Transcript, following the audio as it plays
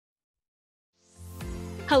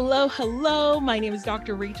Hello, hello. My name is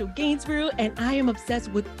Dr. Rachel Gainsborough, and I am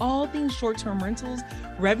obsessed with all things short-term rentals,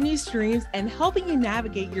 revenue streams, and helping you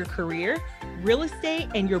navigate your career, real estate,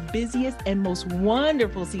 and your busiest and most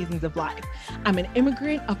wonderful seasons of life. I'm an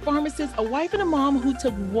immigrant, a pharmacist, a wife, and a mom who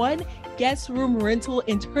took one guest room rental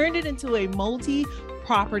and turned it into a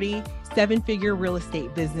multi-property, seven-figure real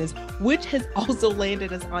estate business, which has also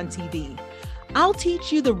landed us on TV. I'll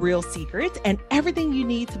teach you the real secrets and everything you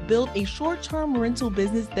need to build a short-term rental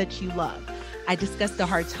business that you love. I discuss the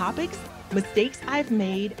hard topics, mistakes I've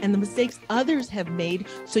made, and the mistakes others have made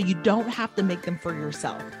so you don't have to make them for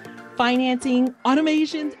yourself. Financing,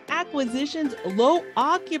 automations, acquisitions, low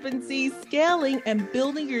occupancy, scaling, and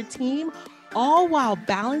building your team, all while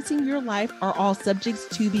balancing your life, are all subjects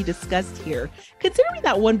to be discussed here. Consider me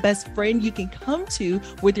that one best friend you can come to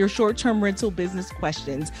with your short-term rental business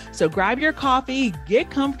questions. So grab your coffee,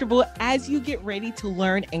 get comfortable as you get ready to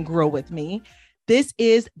learn and grow with me. This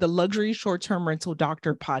is the Luxury Short-Term Rental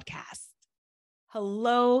Doctor podcast.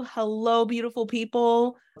 Hello, beautiful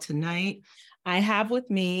people. Tonight, I have with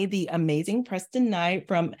me the amazing Preston Knight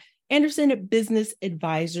from Anderson Business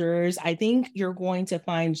Advisors. I think you're going to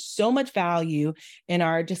find so much value in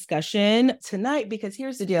our discussion tonight because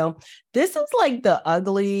here's the deal. This is like the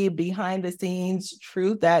ugly behind the scenes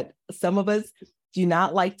truth that some of us do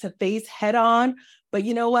not like to face head on. But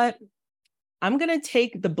you know what? I'm going to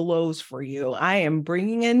take the blows for you. I am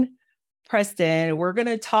bringing in Preston. We're going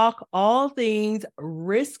to talk all things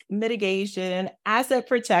risk mitigation, asset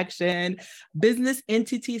protection, business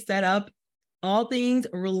entity setup, all things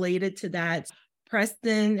related to that.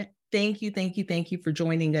 Preston, thank you for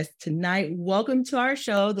joining us tonight. Welcome to our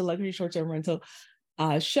show, the Luxury Short-Term Rental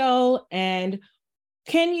Show. And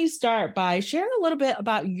can you start by sharing a little bit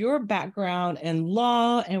about your background in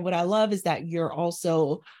law? And what I love is that you're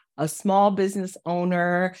also a small business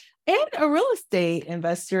owner and a real estate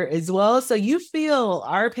investor as well. So you feel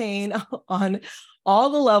our pain on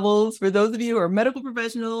all the levels. For those of you who are medical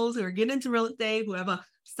professionals who are getting into real estate, who have a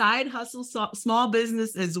side hustle, small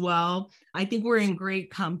business as well, I think we're in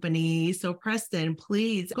great company. So Preston,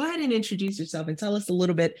 please go ahead and introduce yourself and tell us a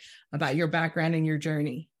little bit about your background and your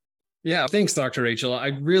journey. Yeah, thanks, Dr. Rachel.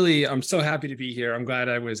 I'm so happy to be here. I'm glad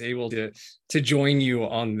I was able to join you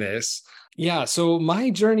on this. Yeah, so my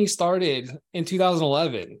journey started in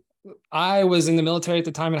 2011. I was in the military at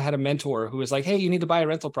the time and I had a mentor who was like, hey, you need to buy a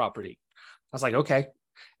rental property. I was like, okay.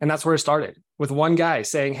 And that's where it started, with one guy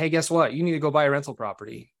saying, hey, guess what? You need to go buy a rental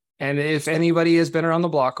property. And if anybody has been around the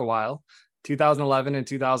block a while, 2011 and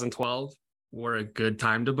 2012 were a good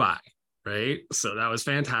time to buy, right? So that was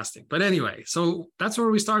fantastic. But anyway, so that's where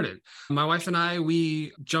we started. My wife and I,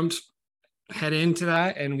 we jumped head into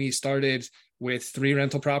that and we started with 3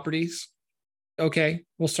 rental properties. Okay,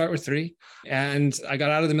 we'll start with 3. And I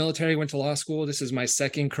got out of the military, went to law school. This is my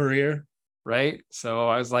second career, right? So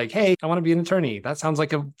I was like, hey, I want to be an attorney. That sounds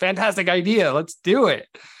like a fantastic idea. Let's do it.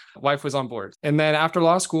 Wife was on board. And then after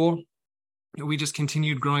law school, we just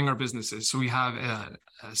continued growing our businesses. So we have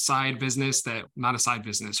a side business not a side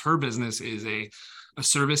business. Her business is a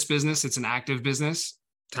service business. It's an active business,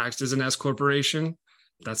 taxed as an S corporation.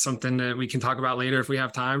 That's something that we can talk about later if we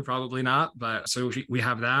have time, probably not. But so we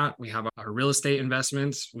have that. We have our real estate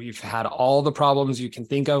investments. We've had all the problems you can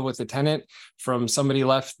think of with the tenant, from somebody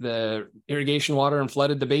left the irrigation water and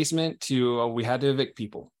flooded the basement to we had to evict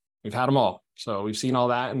people. We've had them all. So we've seen all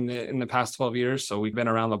that in the past 12 years. So we've been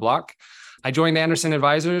around the block. I joined Anderson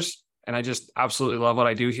Advisors and I just absolutely love what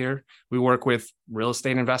I do here. We work with real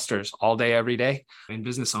estate investors all day, every day, and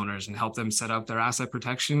business owners, and help them set up their asset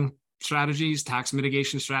protection strategies, tax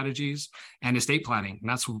mitigation strategies, and estate planning. And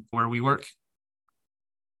that's where we work.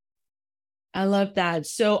 I love that.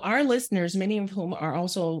 So our listeners, many of whom are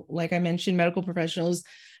also, like I mentioned, medical professionals,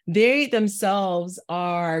 they themselves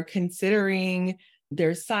are considering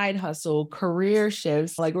their side hustle, career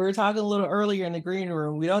shifts. Like we were talking a little earlier in the green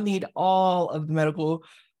room, we don't need all of the medical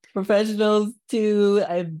professionals to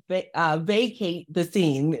vacate the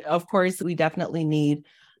scene. Of course, we definitely need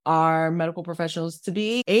our medical professionals to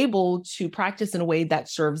be able to practice in a way that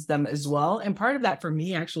serves them as well. And part of that for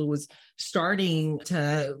me actually was starting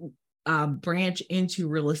to branch into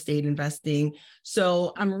real estate investing.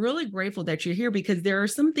 So I'm really grateful that you're here because there are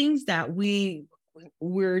some things that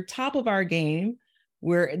we're top of our game.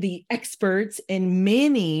 We're the experts in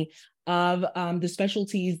many of the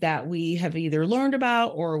specialties that we have either learned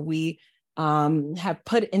about or we have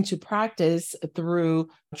put into practice through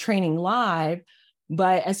training live.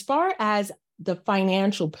 But as far as the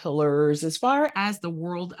financial pillars, as far as the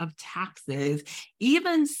world of taxes,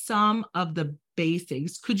 even some of the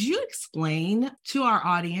basics, could you explain to our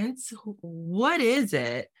audience, what is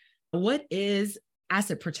it? What is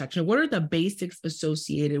asset protection? What are the basics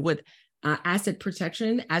associated with asset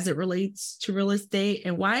protection as it relates to real estate?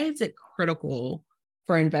 And why is it critical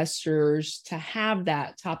for investors to have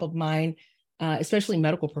that top of mind, especially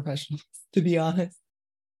medical professionals, to be honest?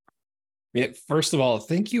 Yeah, first of all,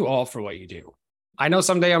 thank you all for what you do. I know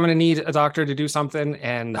someday I'm going to need a doctor to do something,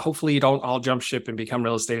 and hopefully you don't all jump ship and become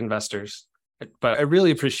real estate investors. But I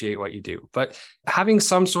really appreciate what you do. But having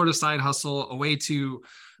some sort of side hustle, a way to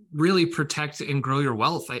really protect and grow your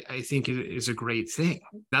wealth, I think is a great thing.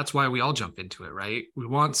 That's why we all jump into it, right? We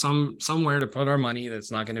want somewhere to put our money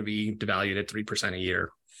that's not going to be devalued at 3% a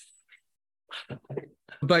year.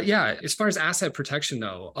 But yeah, as far as asset protection,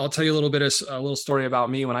 though, I'll tell you a little story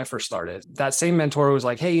about me when I first started. That same mentor was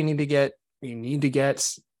like, "Hey, you need to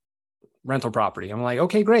get rental property." I'm like,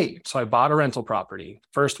 "Okay, great." So I bought a rental property,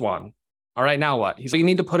 first one. All right, now what? He's like, "You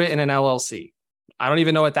need to put it in an LLC." I don't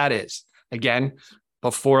even know what that is. Again,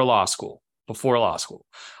 before law school.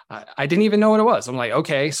 I didn't even know what it was. I'm like,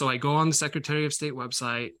 okay. So I go on the Secretary of State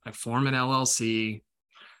website. I form an LLC.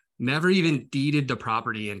 Never even deeded the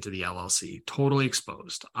property into the LLC, totally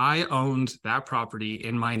exposed. I owned that property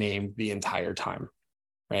in my name the entire time,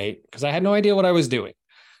 right? Because I had no idea what I was doing.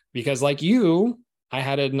 Because like you, I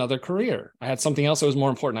had another career. I had something else that was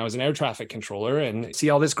more important. I was an air traffic controller, and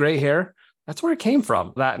see all this gray hair? That's where it came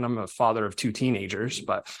from. That, and I'm a father of 2 teenagers.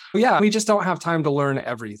 But yeah, we just don't have time to learn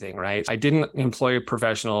everything, right? I didn't employ a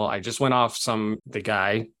professional. I just went off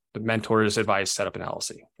the mentor's advice, set up an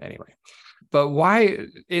LLC anyway. But why?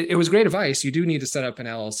 It was great advice. You do need to set up an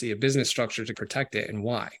LLC, a business structure to protect it. And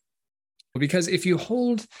why? Because if you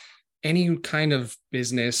hold any kind of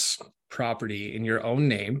business property in your own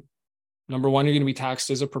name, number one, you're going to be taxed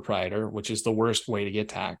as a proprietor, which is the worst way to get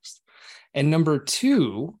taxed. And number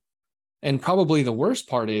two, and probably the worst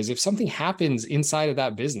part is if something happens inside of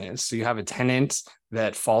that business, so you have a tenant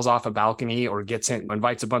that falls off a balcony or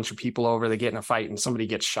invites a bunch of people over, they get in a fight and somebody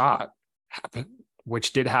gets shot,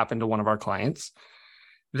 which did happen to one of our clients,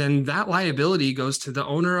 then that liability goes to the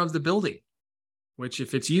owner of the building, which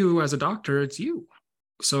if it's you as a doctor, it's you.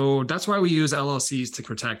 So that's why we use LLCs to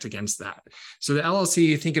protect against that. So the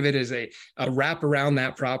LLC, think of it as a wrap around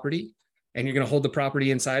that property, and you're going to hold the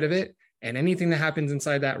property inside of it. And anything that happens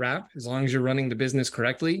inside that wrap, as long as you're running the business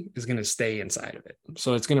correctly, is going to stay inside of it.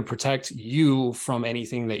 So it's going to protect you from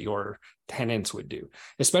anything that your tenants would do,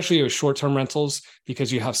 especially with short-term rentals,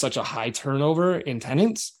 because you have such a high turnover in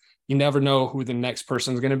tenants. You never know who the next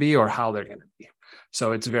person is going to be or how they're going to be.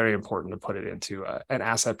 So it's very important to put it into an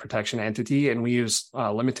asset protection entity. And we use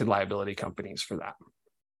limited liability companies for that.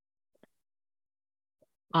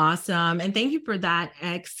 Awesome. And thank you for that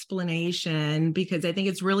explanation, because I think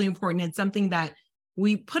it's really important. It's something that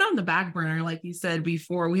we put on the back burner, like you said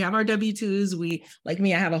before. We have our W-2s. Like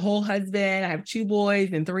me, I have a whole husband. I have 2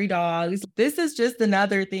 boys and 3 dogs. This is just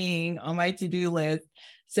another thing on my to-do list.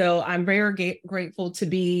 So I'm very grateful to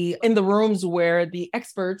be in the rooms where the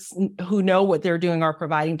experts who know what they're doing are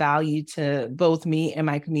providing value to both me and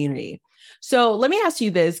my community. So let me ask you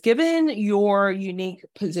this, given your unique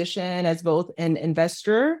position as both an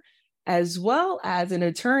investor as well as an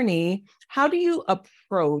attorney, how do you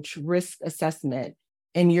approach risk assessment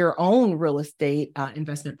in your own real estate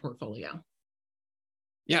investment portfolio?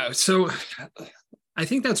 Yeah, so I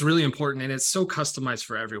think that's really important, and it's so customized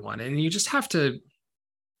for everyone. And you just have to,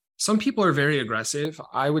 some people are very aggressive.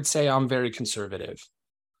 I would say I'm very conservative.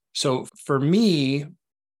 So for me,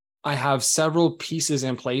 I have several pieces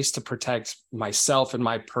in place to protect myself and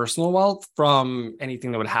my personal wealth from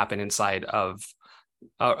anything that would happen inside of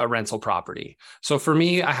a rental property. So for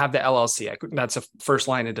me, I have the LLC. That's a first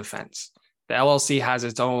line of defense. The LLC has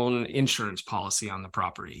its own insurance policy on the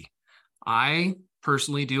property. I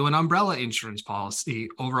personally do an umbrella insurance policy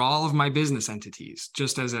over all of my business entities,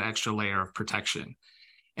 just as an extra layer of protection.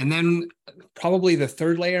 And then probably the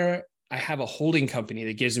third layer, I have a holding company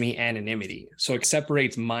that gives me anonymity. So it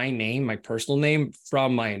separates my name, my personal name,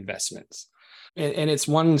 from my investments. And it's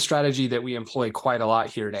one strategy that we employ quite a lot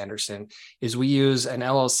here at Anderson is we use an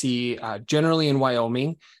LLC generally in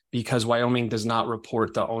Wyoming, because Wyoming does not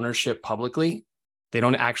report the ownership publicly. They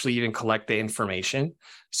don't actually even collect the information.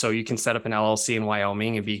 So you can set up an LLC in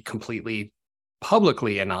Wyoming and be completely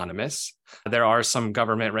publicly anonymous. There are some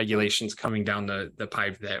government regulations coming down the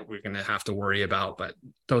pipe that we're going to have to worry about, but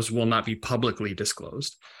those will not be publicly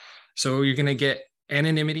disclosed. So you're going to get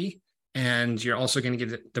anonymity, and you're also going to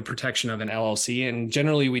get the protection of an LLC. And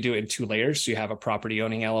generally we do it in 2 layers. So you have a property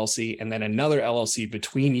owning LLC and then another LLC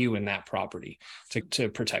between you and that property to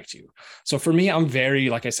protect you. So for me, I'm very,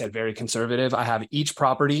 like I said, very conservative. I have each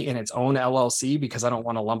property in its own LLC because I don't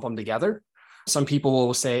want to lump them together. Some people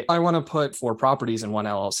will say, I want to put 4 properties in one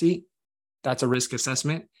LLC. That's a risk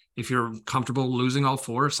assessment. If you're comfortable losing all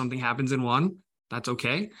four, if something happens in one, that's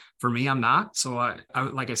okay. For me, I'm not. So I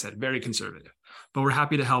like I said, very conservative, but we're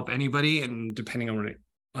happy to help anybody. And depending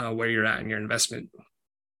on where you're at in your investment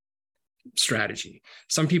strategy,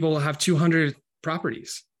 some people have 200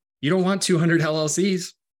 properties. You don't want 200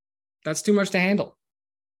 LLCs. That's too much to handle.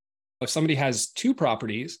 If somebody has 2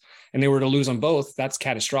 properties and they were to lose them both, that's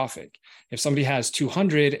catastrophic. If somebody has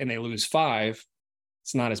 200 and they lose 5,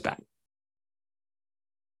 it's not as bad.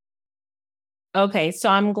 Okay, so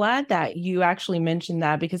I'm glad that you actually mentioned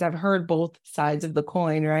that because I've heard both sides of the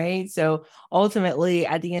coin, right? So ultimately,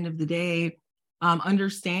 at the end of the day,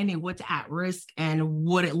 understanding what's at risk and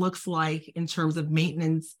what it looks like in terms of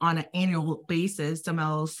maintenance on an annual basis. Some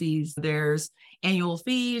LLCs, there's annual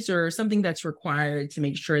fees or something that's required to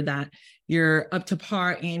make sure that you're up to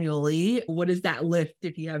par annually. What is that lift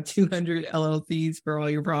if you have 200 LLCs for all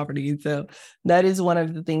your properties? So that is one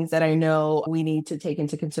of the things that I know we need to take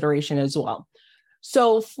into consideration as well.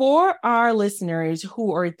 So for our listeners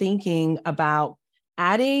who are thinking about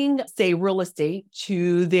adding, say, real estate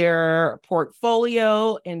to their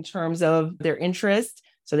portfolio in terms of their interest.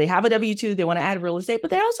 So they have a W-2, they want to add real estate, but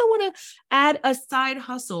they also want to add a side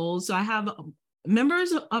hustle. So I have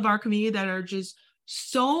members of our community that are just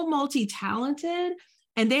so multi-talented,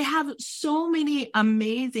 and they have so many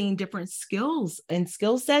amazing different skills and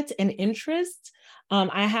skill sets and interests.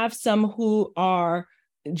 I have some who are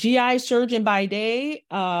GI surgeon by day,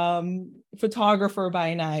 photographer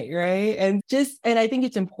by night, right? And I think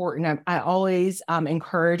it's important. I always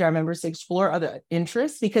encourage our members to explore other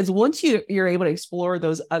interests, because once you're able to explore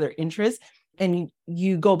those other interests and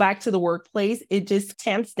you go back to the workplace, it just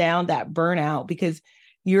tamps down that burnout because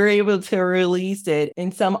you're able to release it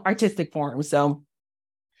in some artistic form. So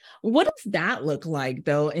what does that look like,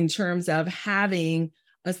 though, in terms of having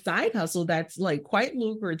a side hustle that's like quite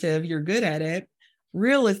lucrative, you're good at it,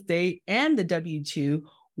 real estate and the W-2?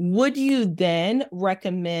 Would you then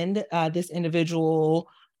recommend this individual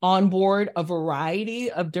onboard a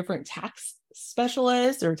variety of different tax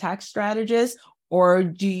specialists or tax strategists? Or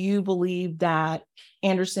do you believe that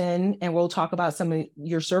Anderson, and we'll talk about some of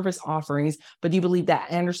your service offerings, but do you believe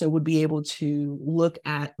that Anderson would be able to look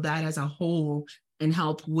at that as a whole and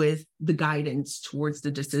help with the guidance towards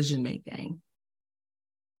the decision making?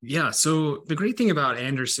 Yeah. So the great thing about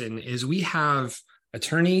Anderson is we have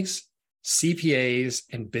attorneys, CPAs,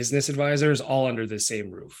 and business advisors all under the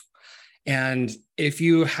same roof. And if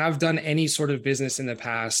you have done any sort of business in the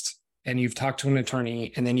past and you've talked to an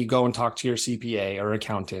attorney and then you go and talk to your CPA or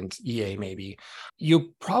accountant, EA maybe,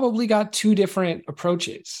 you probably got 2 different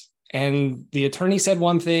approaches. And the attorney said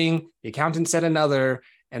one thing, the accountant said another,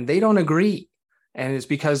 and they don't agree. And it's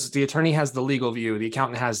because the attorney has the legal view, the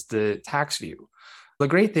accountant has the tax view. The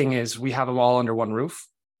great thing is we have them all under one roof.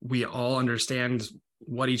 We all understand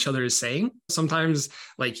what each other is saying. Sometimes,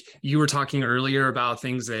 like you were talking earlier about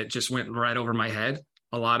things that just went right over my head.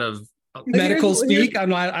 A lot of medical speak.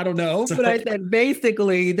 I don't know. But I said,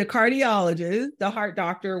 basically, the cardiologist, the heart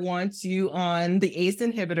doctor wants you on the ACE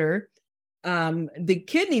inhibitor. The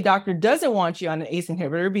kidney doctor doesn't want you on an ACE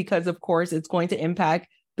inhibitor because, of course, it's going to impact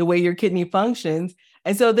the way your kidney functions.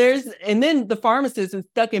 And so and then the pharmacist is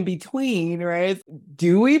stuck in between, right?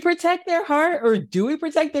 Do we protect their heart or do we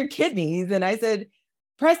protect their kidneys? And I said,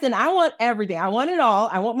 Preston, I want everything. I want it all.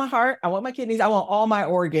 I want my heart. I want my kidneys. I want all my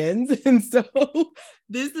organs. And so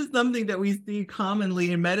this is something that we see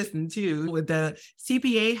commonly in medicine too. With the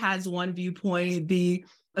CPA has one viewpoint, the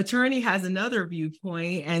attorney has another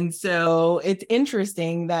viewpoint. And so it's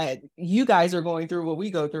interesting that you guys are going through what we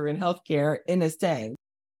go through in healthcare in a sense.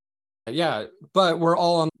 Yeah, but we're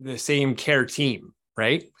all on the same care team,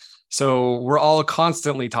 right? So we're all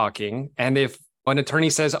constantly talking. And if an attorney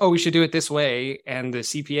says, oh, we should do it this way, and the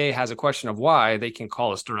CPA has a question of why, they can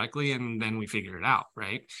call us directly and then we figure it out,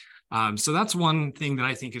 right? So that's one thing that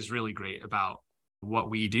I think is really great about what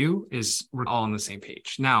we do is we're all on the same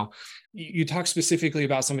page. Now, you talk specifically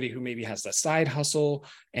about somebody who maybe has a side hustle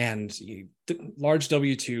and large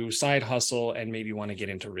W-2 side hustle and maybe want to get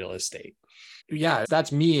into real estate. Yeah,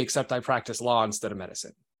 that's me, except I practice law instead of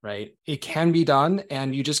medicine, right? It can be done,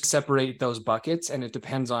 and you just separate those buckets, and it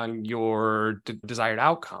depends on your desired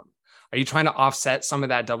outcome. Are you trying to offset some of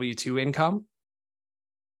that W-2 income?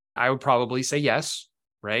 I would probably say yes,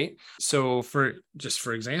 right? So for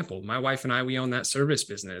example, my wife and I, we own that service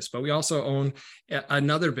business, but we also own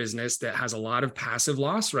another business that has a lot of passive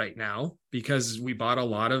loss right now because we bought a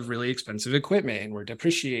lot of really expensive equipment and we're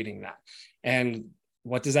depreciating that. And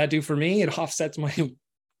what does that do for me? It offsets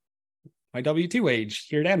my W-2 wage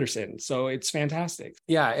here at Anderson. So it's fantastic.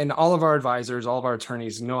 Yeah. And all of our advisors, all of our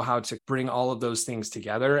attorneys know how to bring all of those things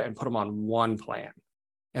together and put them on one plan.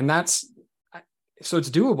 And so it's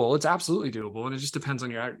doable. It's absolutely doable. And it just depends on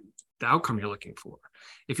the outcome you're looking for.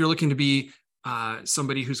 If you're looking to be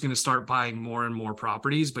somebody who's going to start buying more and more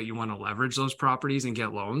properties, but you want to leverage those properties and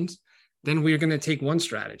get loans, then we're going to take one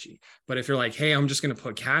strategy. But if you're like, hey, I'm just going to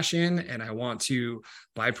put cash in and I want to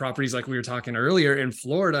buy properties like we were talking earlier in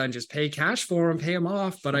Florida and just pay cash for them, pay them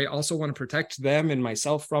off, but I also want to protect them and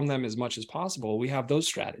myself from them as much as possible, we have those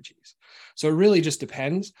strategies. So it really just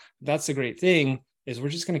depends. That's the great thing, is we're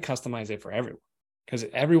just going to customize it for everyone, because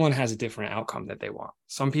everyone has a different outcome that they want.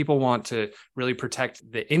 Some people want to really protect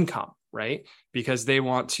the income, right? Because they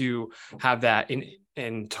want to have that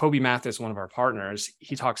and Toby Mathis, one of our partners,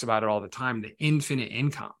 he talks about it all the time, the infinite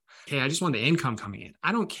income. Hey, I just want the income coming in.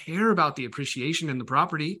 I don't care about the appreciation in the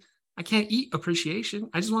property. I can't eat appreciation.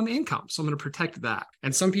 I just want the income. So I'm going to protect that.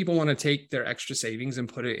 And some people want to take their extra savings and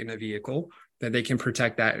put it in a vehicle that they can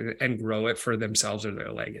protect that and grow it for themselves or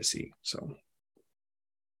their legacy. So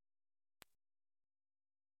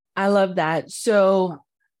I love that. So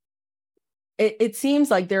it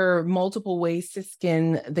seems like there are multiple ways to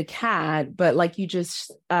skin the cat, but like you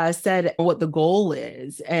just said, what the goal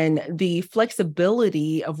is and the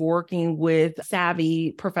flexibility of working with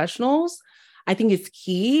savvy professionals, I think is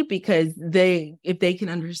key, because if they can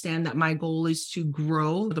understand that my goal is to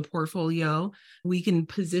grow the portfolio, we can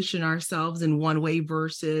position ourselves in one way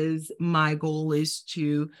versus my goal is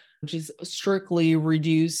to just strictly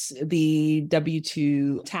reduce the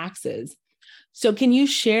W-2 taxes. So can you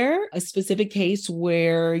share a specific case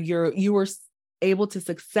where you were able to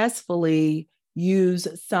successfully use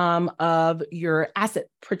some of your asset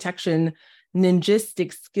protection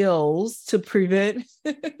ninjistic skills to prevent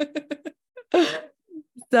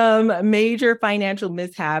some major financial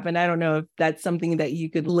mishap? And I don't know if that's something that you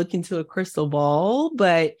could look into a crystal ball,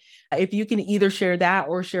 but if you can either share that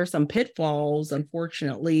or share some pitfalls,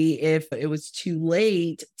 unfortunately, if it was too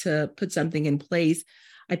late to put something in place,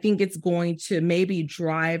 I think it's going to maybe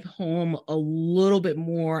drive home a little bit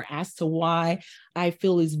more as to why I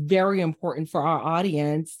feel is very important for our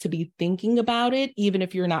audience to be thinking about it, even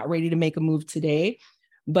if you're not ready to make a move today.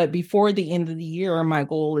 But before the end of the year, my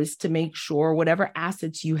goal is to make sure whatever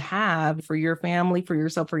assets you have for your family, for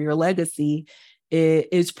yourself, for your legacy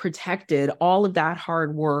is protected. All of that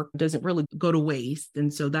hard work doesn't really go to waste.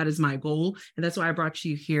 And so that is my goal. And that's why I brought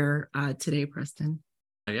you here today, Preston.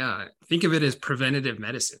 Yeah, think of it as preventative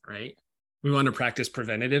medicine, right? We want to practice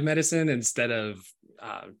preventative medicine instead of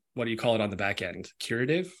what do you call it on the back end?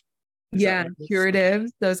 Curative? Yeah, curative.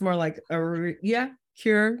 So it's more like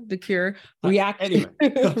cure, the cure, reactive,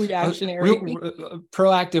 anyway, reactionary.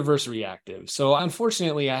 Proactive versus reactive. So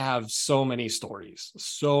unfortunately, I have so many stories,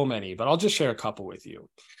 but I'll just share a couple with you.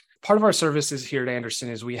 Part of our services here at Anderson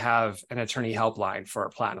is we have an attorney helpline for our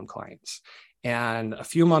platinum clients. And a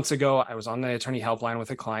few months ago, I was on the attorney helpline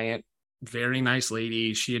with a client, very nice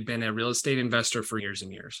lady. She had been a real estate investor for years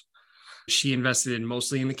and years. She invested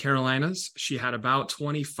mostly in the Carolinas. She had about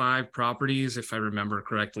 25 properties, if I remember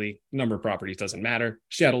correctly. Number of properties doesn't matter.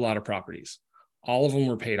 She had a lot of properties. All of them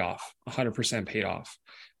were paid off, 100% paid off.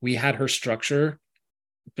 We had her structure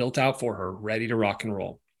built out for her, ready to rock and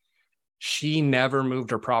roll. She never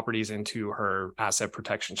moved her properties into her asset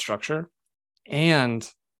protection structure, and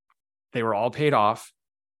they were all paid off,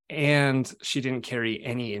 and she didn't carry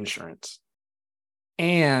any insurance.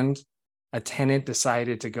 And a tenant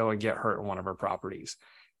decided to go and get hurt in one of her properties.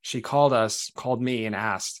 She called me and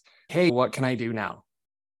asked, hey, what can I do now?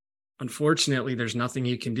 Unfortunately, there's nothing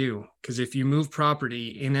you can do, because if you move property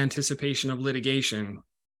in anticipation of litigation,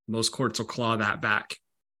 most courts will claw that back.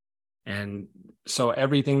 And so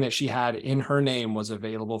everything that she had in her name was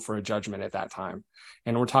available for a judgment at that time.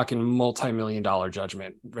 And we're talking multi-million-dollar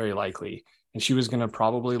judgment, very likely. And she was going to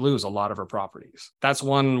probably lose a lot of her properties. That's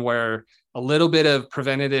one where a little bit of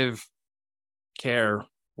preventative care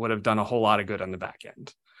would have done a whole lot of good on the back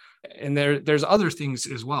end. And there's other things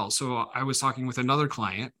as well. So I was talking with another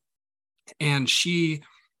client, and she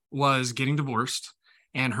was getting divorced,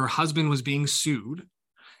 and her husband was being sued.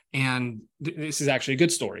 And this is actually a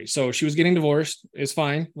good story. So she was getting divorced. It's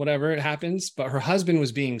fine, whatever, it happens. But her husband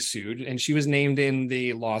was being sued, and she was named in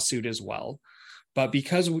the lawsuit as well. But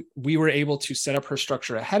because we were able to set up her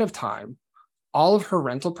structure ahead of time, all of her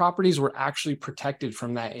rental properties were actually protected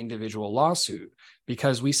from that individual lawsuit,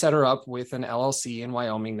 because we set her up with an LLC in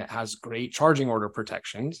Wyoming that has great charging order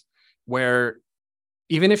protections, where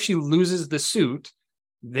even if she loses the suit,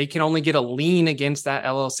 they can only get a lien against that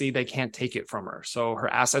LLC. They can't take it from her. So her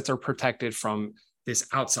assets are protected from this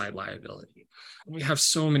outside liability. We have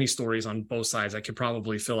so many stories on both sides. I could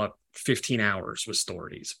probably fill up 15 hours with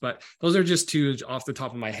stories, but those are just two off the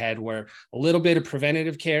top of my head, where a little bit of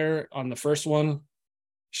preventative care on the first one,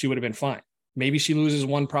 she would have been fine. Maybe she loses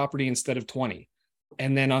one property instead of 20.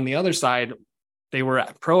 And then on the other side, they were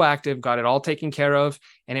proactive, got it all taken care of.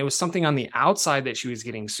 And it was something on the outside that she was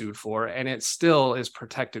getting sued for, and it still is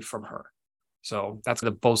protected from her. So that's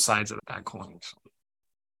the both sides of that coin.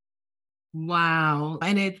 Wow.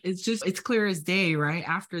 And it's clear as day, right?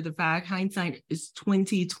 After the fact, hindsight is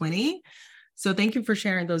 2020. So thank you for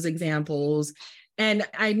sharing those examples. And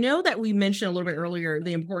I know that we mentioned a little bit earlier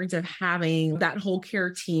the importance of having that whole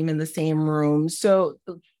care team in the same room. So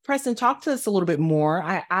Preston, talk to us a little bit more.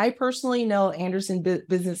 I personally know Anderson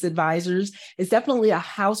Business Advisors is definitely a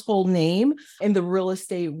household name in the real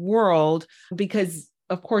estate world because,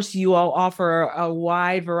 of course, you all offer a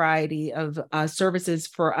wide variety of services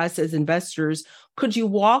for us as investors. Could you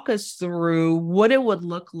walk us through what it would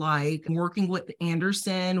look like working with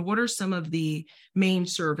Anderson? What are some of the main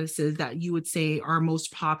services that you would say are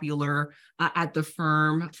most popular at the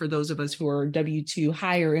firm for those of us who are W-2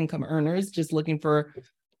 higher income earners, just fighting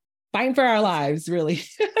for our lives, really?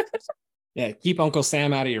 Yeah, keep Uncle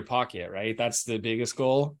Sam out of your pocket, right? That's the biggest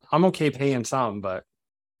goal. I'm okay paying some, but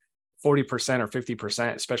 40% or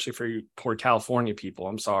 50%, especially for you poor California people.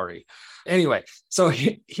 I'm sorry. Anyway, so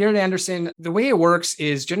here at Anderson, the way it works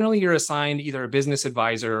is generally you're assigned either a business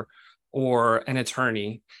advisor or an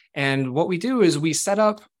attorney. And what we do is we set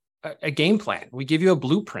up a game plan. We give you a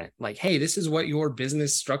blueprint, like, hey, this is what your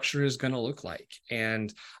business structure is going to look like.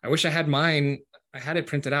 And I wish I had mine. I had it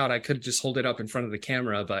printed out. I could just hold it up in front of the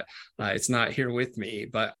camera, but it's not here with me.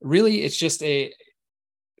 But really, it's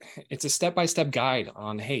a step-by-step guide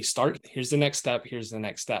on, hey, here's the next step, here's the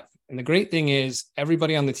next step. And the great thing is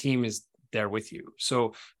everybody on the team is there with you.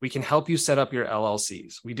 So we can help you set up your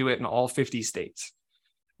LLCs. We do it in all 50 states.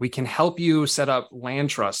 We can help you set up land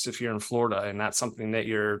trusts if you're in Florida and that's something that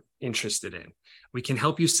you're interested in. We can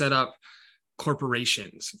help you set up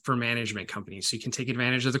corporations for management companies so you can take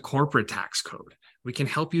advantage of the corporate tax code. We can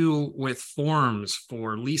help you with forms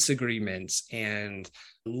for lease agreements and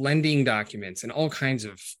lending documents and all kinds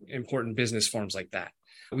of important business forms like that.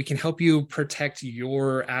 We can help you protect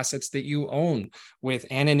your assets that you own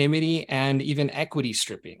with anonymity and even equity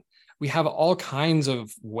stripping. We have all kinds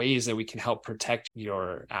of ways that we can help protect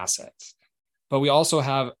your assets. But we also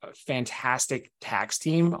have a fantastic tax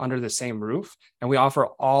team under the same roof. And we offer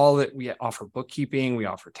bookkeeping, we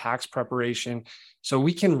offer tax preparation. So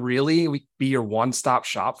we can really be your one-stop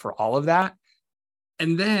shop for all of that.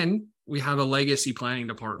 And then we have a legacy planning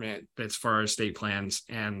department that's for our estate plans.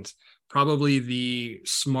 And probably the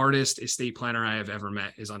smartest estate planner I have ever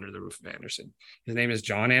met is under the roof of Anderson. His name is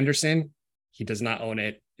John Anderson. He does not own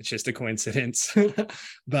it. It's just a coincidence.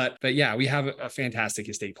 but yeah, we have a fantastic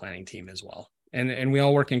estate planning team as well. And we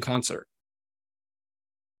all work in concert.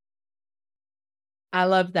 I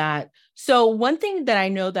love that. So one thing that I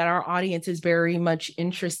know that our audience is very much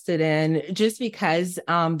interested in, just because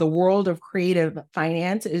the world of creative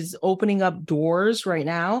finance is opening up doors right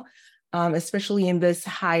now, especially in this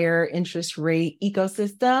higher interest rate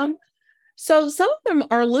ecosystem. So some of them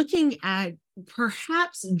are looking at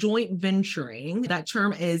perhaps joint venturing. That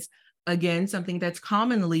term is, again, something that's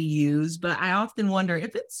commonly used, but I often wonder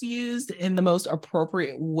if it's used in the most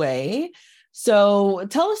appropriate way. So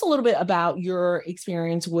tell us a little bit about your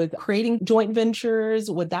experience with creating joint ventures,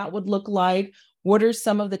 what that would look like. What are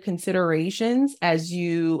some of the considerations as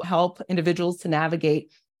you help individuals to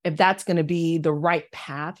navigate if that's going to be the right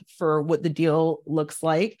path for what the deal looks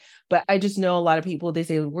like? But I just know a lot of people, they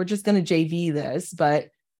say, we're just going to JV this. But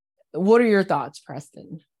what are your thoughts,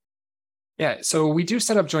 Preston? Yeah, so we do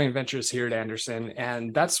set up joint ventures here at Anderson,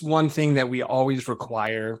 and that's one thing that we always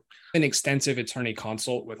require an extensive attorney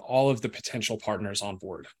consult with all of the potential partners on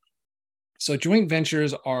board. So joint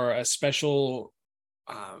ventures are a special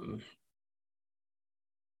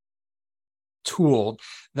tool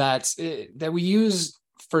that we use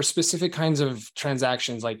for specific kinds of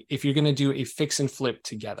transactions, like if you're going to do a fix and flip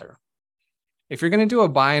together. If you're going to do a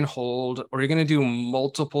buy and hold, or you're going to do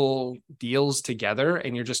multiple deals together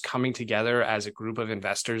and you're just coming together as a group of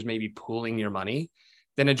investors, maybe pooling your money,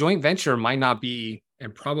 then a joint venture might not be,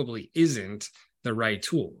 and probably isn't, the right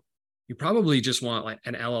tool. You probably just want like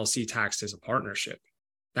an LLC taxed as a partnership.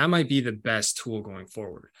 That might be the best tool going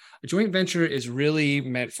forward. A joint venture is really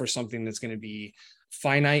meant for something that's going to be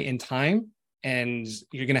finite in time, and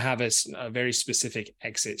you're going to have a very specific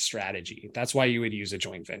exit strategy. That's why you would use a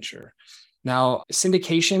joint venture. Now,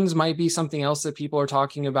 syndications might be something else that people are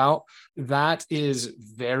talking about. That is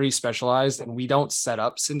very specialized, and we don't set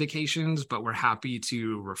up syndications, but we're happy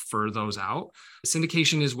to refer those out.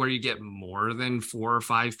 Syndication is where you get more than 4 or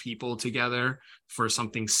 5 people together for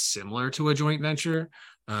something similar to a joint venture.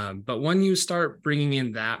 But when you start bringing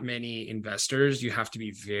in that many investors, you have to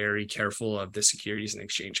be very careful of the Securities and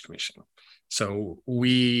Exchange Commission. So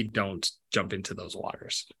we don't jump into those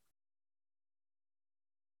waters.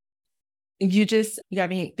 You got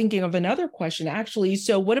me thinking of another question, actually.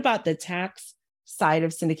 So what about the tax side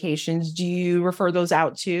of syndications? Do you refer those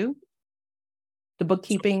out too? The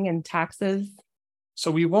bookkeeping and taxes? So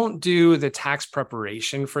we won't do the tax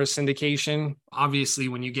preparation for a syndication. Obviously,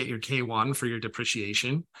 when you get your K-1 for your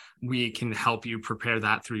depreciation, we can help you prepare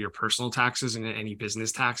that through your personal taxes and any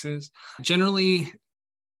business taxes. Generally,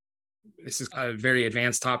 this is a very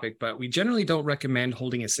advanced topic, but we generally don't recommend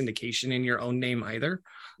holding a syndication in your own name either.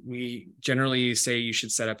 We generally say you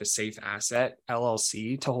should set up a safe asset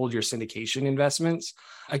LLC to hold your syndication investments.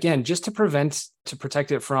 Again, just to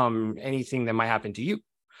protect it from anything that might happen to you.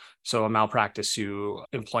 So a malpractice suit,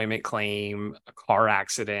 employment claim, a car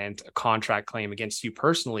accident, a contract claim against you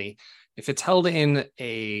personally. If it's held in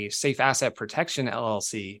a safe asset protection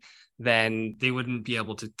LLC, then they wouldn't be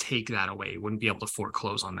able to take that away, wouldn't be able to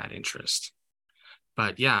foreclose on that interest.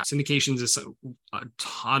 But yeah, syndications is a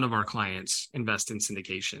ton of our clients invest in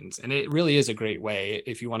syndications. And it really is a great way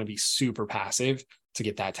if you want to be super passive to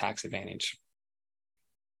get that tax advantage.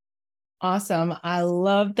 Awesome. I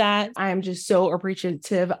love that. I am just so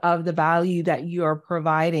appreciative of the value that you are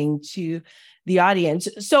providing to the audience.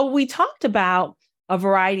 So we talked about a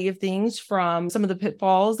variety of things, from some of the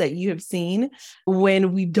pitfalls that you have seen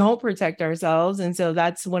when we don't protect ourselves. And so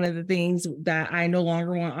that's one of the things that I no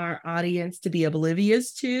longer want our audience to be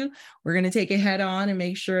oblivious to. We're going to take it head on and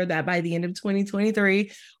make sure that by the end of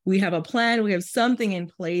 2023, we have a plan, we have something in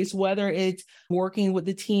place, whether it's working with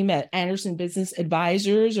the team at Anderson Business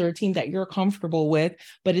Advisors or a team that you're comfortable with.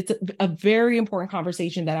 But it's a very important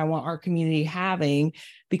conversation that I want our community having,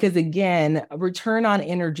 because again, return on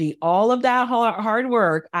energy, all of that hard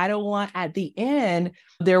work, I don't want at the end,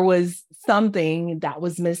 there was something that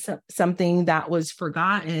was missed, something that was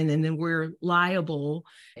forgotten, and then we're liable.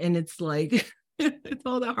 And it's like, it's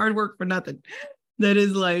all that hard work for nothing. That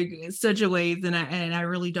is like such a waste. And I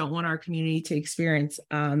really don't want our community to experience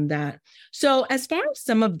that. So as far as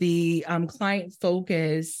some of the client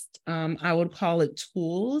focused, I would call it,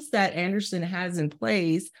 tools that Anderson has in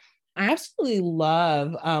place, I absolutely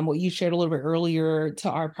love what you shared a little bit earlier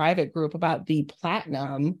to our private group about the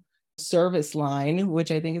Platinum service line,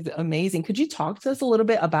 which I think is amazing. Could you talk to us a little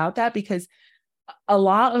bit about that? Because a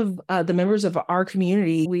lot of the members of our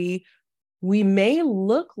community, we may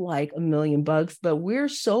look like $1,000,000, but we're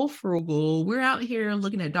so frugal. We're out here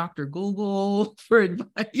looking at Dr. Google for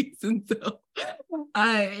advice. And so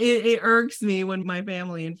it irks me when my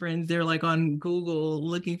family and friends, they're like on Google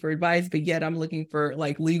looking for advice, but yet I'm looking for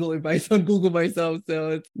like legal advice on Google myself. So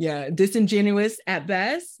it's, yeah, disingenuous at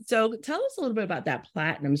best. So tell us a little bit about that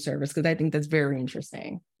Platinum service, because I think that's very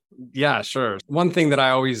interesting. Yeah, sure. One thing that I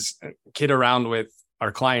always kid around with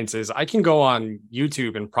our clients is I can go on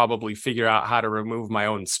YouTube and probably figure out how to remove my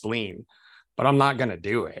own spleen, but I'm not going to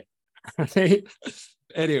do it. Right?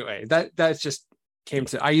 Anyway, that's just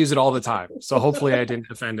I use it all the time. So hopefully I didn't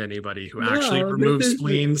offend anybody who actually removes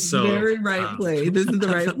spleens. So very right place. This is the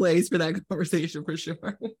right place for that conversation for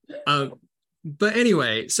sure. But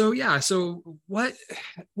anyway, so yeah, so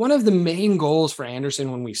one of the main goals for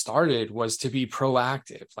Anderson when we started was to be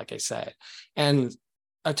proactive, like I said, and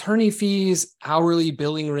attorney fees, hourly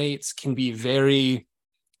billing rates can be very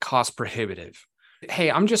cost prohibitive.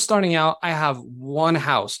 Hey, I'm just starting out. I have one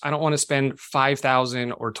house. I don't want to spend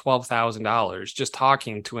 $5,000 or $12,000 just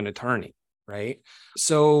talking to an attorney, right?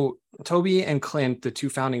 So Toby and Clint, the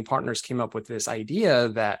two founding partners, came up with this idea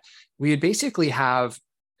that we would basically have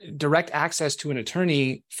direct access to an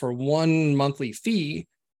attorney for one monthly fee,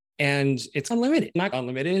 and it's unlimited. Not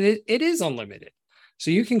unlimited, it is unlimited. So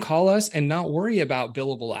you can call us and not worry about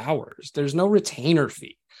billable hours. There's no retainer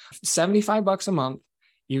fee. $75 a month,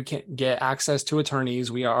 you can get access to attorneys.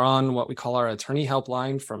 We are on what we call our attorney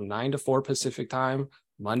helpline from 9 to 4 Pacific time,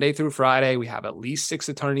 Monday through Friday. We have at least 6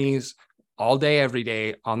 attorneys all day, every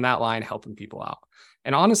day on that line helping people out.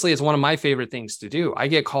 And honestly, it's one of my favorite things to do. I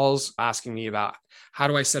get calls asking me about, how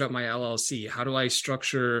do I set up my LLC? How do I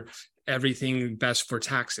structure everything best for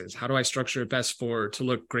taxes? How do I structure it best to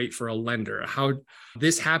look great for a lender? How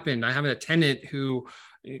this happened. I have a tenant who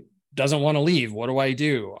doesn't want to leave. What do I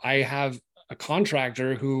do? I have a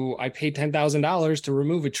contractor who I paid $10,000 to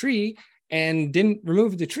remove a tree, and didn't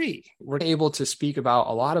remove the tree. We're able to speak about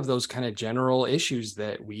a lot of those kind of general issues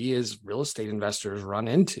that we as real estate investors run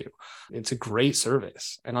into. It's a great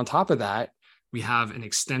service. And on top of that, we have an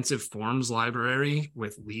extensive forms library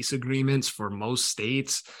with lease agreements for most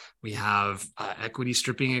states. We have equity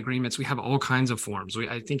stripping agreements. We have all kinds of forms.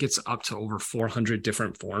 I think it's up to over 400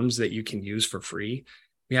 different forms that you can use for free.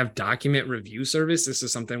 We have document review service. This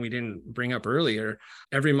is something we didn't bring up earlier.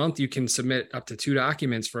 Every month you can submit up to 2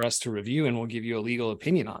 documents for us to review, and we'll give you a legal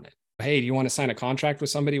opinion on it. Hey, do you want to sign a contract with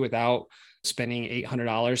somebody without spending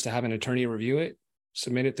 $800 to have an attorney review it?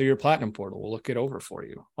 Submit it through your Platinum portal. We'll look it over for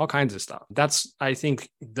you. All kinds of stuff. That's, I think,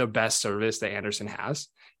 the best service that Anderson has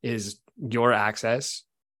is your access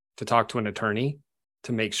to talk to an attorney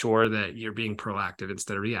to make sure that you're being proactive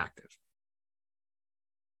instead of reactive.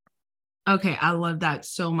 Okay, I love that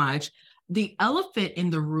so much. The elephant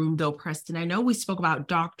in the room, though, Preston, I know we spoke about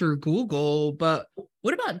Dr. Google, but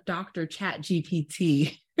what about Dr.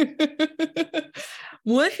 ChatGPT?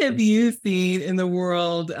 What have you seen in the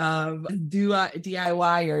world of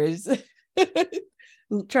DIYers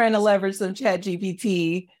trying to leverage some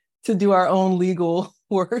ChatGPT to do our own legal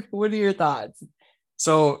work? What are your thoughts?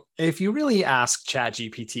 So if you really ask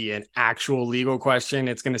ChatGPT an actual legal question,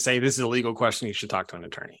 it's going to say, this is a legal question, you should talk to an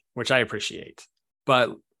attorney, which I appreciate.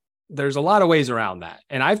 But there's a lot of ways around that.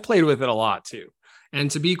 And I've played with it a lot too. And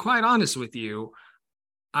to be quite honest with you,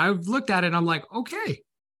 I've looked at it and I'm like, okay,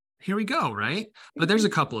 here we go, right? But there's a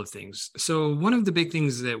couple of things. So one of the big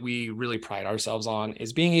things that we really pride ourselves on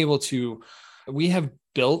is being able to, we have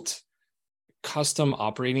built custom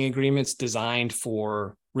operating agreements designed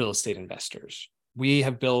for real estate investors. We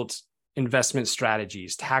have built investment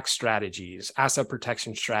strategies, tax strategies, asset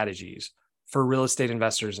protection strategies for real estate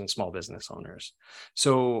investors and small business owners.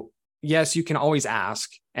 So yes, you can always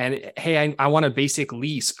ask, and hey, I want a basic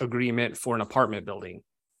lease agreement for an apartment building.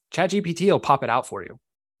 ChatGPT will pop it out for you.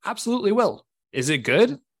 Absolutely will. Is it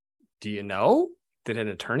good? Do you know? Did an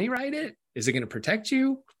attorney write it? Is it going to protect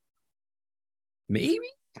you? Maybe.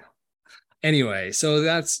 Anyway, so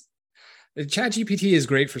that's ChatGPT is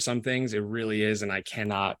great for some things. It really is. And I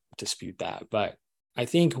cannot dispute that. But I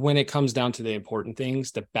think when it comes down to the important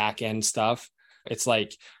things, the back end stuff, it's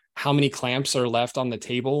like how many clamps are left on the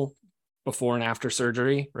table before and after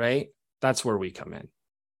surgery, right? That's where we come in.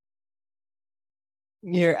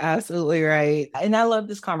 You're absolutely right. And I love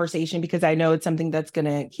this conversation because I know it's something that's going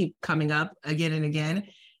to keep coming up again and again.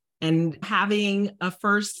 And having a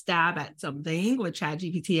first stab at something with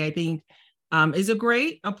ChatGPT, I think, is a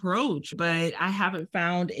great approach, but I haven't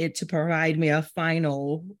found it to provide me the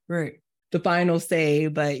final say.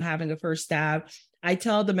 But having a first stab, I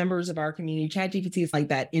tell the members of our community, ChatGPT is like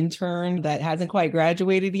that intern that hasn't quite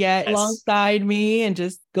graduated yet alongside me and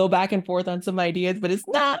just go back and forth on some ideas, but it's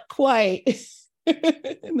not quite.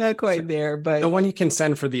 Not quite there, but the one you can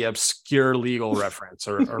send for the obscure legal reference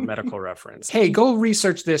or medical reference. Hey, go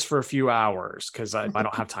research this for a few hours because I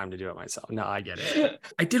don't have time to do it myself. No, I get it.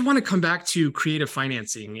 I did want to come back to creative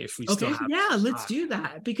financing if we still have. Yeah, let's do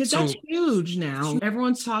that because that's huge now.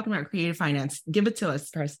 Everyone's talking about creative finance. Give it to us,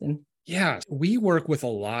 Preston. Yeah, we work with a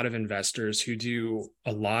lot of investors who do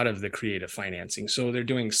a lot of the creative financing. So they're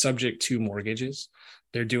doing subject to mortgages.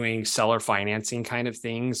 They're doing seller financing kind of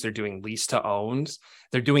things. They're doing lease to owns.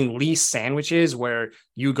 They're doing lease sandwiches where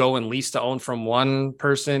you go and lease to own from one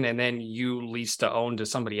person and then you lease to own to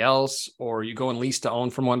somebody else, or you go and lease to own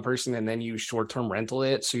from one person and then you short-term rental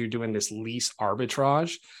it. So you're doing this lease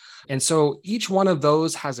arbitrage. And so each one of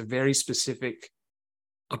those has a very specific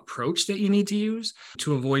approach that you need to use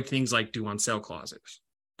to avoid things like due on sale clauses.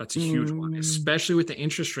 That's a huge one, especially with the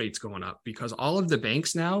interest rates going up, because all of the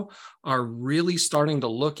banks now are really starting to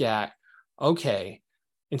look at, okay,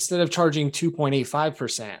 instead of charging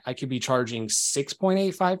 2.85%, I could be charging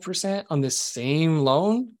 6.85% on this same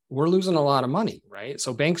loan. We're losing a lot of money, right?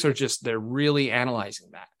 So banks are they're really analyzing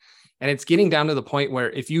that. And it's getting down to the point where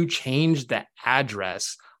if you change the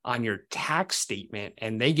address on your tax statement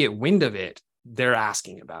and they get wind of it, they're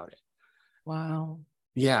asking about it. Wow.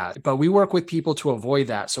 Yeah, but we work with people to avoid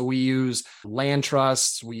that. So we use land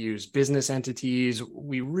trusts, we use business entities.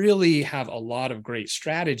 We really have a lot of great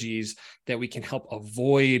strategies that we can help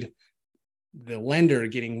avoid the lender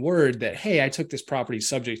getting word that, hey, I took this property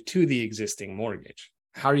subject to the existing mortgage.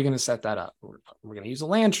 How are you going to set that up? We're going to use a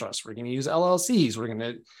land trust. We're going to use LLCs. We're going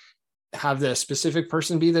to have the specific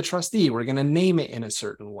person be the trustee. We're going to name it in a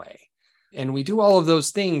certain way. And we do all of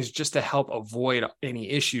those things just to help avoid any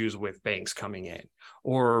issues with banks coming in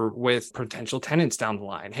or with potential tenants down the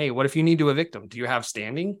line. Hey, what if you need to evict them? Do you have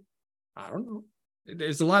standing? I don't know.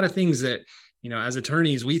 There's a lot of things that, as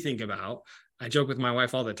attorneys we think about. I joke with my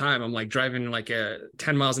wife all the time. I'm like driving like a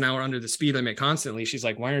 10 miles an hour under the speed limit constantly. She's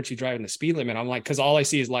like, why aren't you driving the speed limit? I'm like, because all I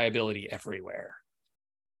see is liability everywhere.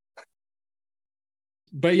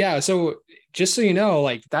 But yeah, so just so you know,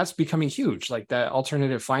 like that's becoming huge. Like that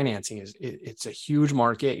alternative financing it's a huge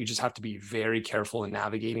market. You just have to be very careful in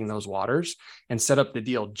navigating those waters and set up the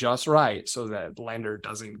deal just right so that the lender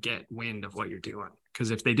doesn't get wind of what you're doing.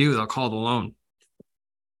 Because if they do, they'll call the loan.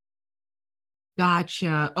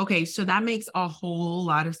 Gotcha. Okay, so that makes a whole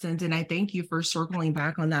lot of sense. And I thank you for circling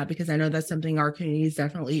back on that because I know that's something our community is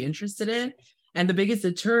definitely interested in. And the biggest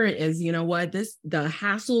deterrent is, you know what, the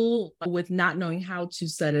hassle with not knowing how to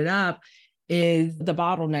set it up is the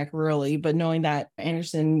bottleneck, really. But knowing that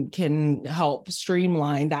Anderson can help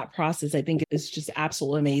streamline that process, I think is just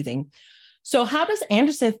absolutely amazing. So how does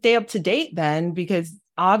Anderson stay up to date then? Because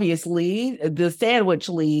obviously the sandwich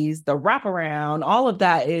leaves, the wraparound, all of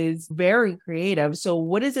that is very creative. So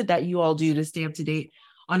what is it that you all do to stay up to date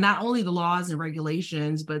on not only the laws and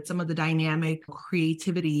regulations, but some of the dynamic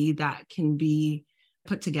creativity that can be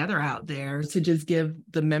put together out there to just give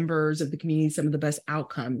the members of the community some of the best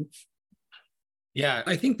outcomes? Yeah,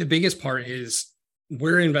 I think the biggest part is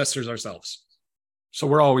we're investors ourselves. So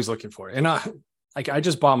we're always looking for it. And I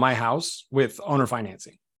just bought my house with owner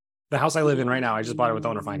financing. The house I live in right now, I just bought it with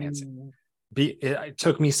owner financing. It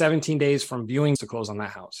took me 17 days from viewings to close on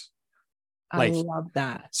that house. I love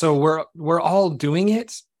that. So we're all doing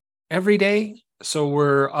it every day. So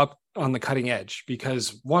we're up on the cutting edge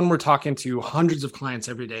because one, we're talking to hundreds of clients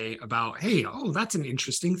every day about, hey, oh, that's an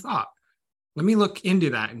interesting thought. Let me look into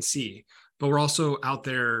that and see. But we're also out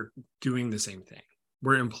there doing the same thing.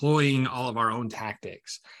 We're employing all of our own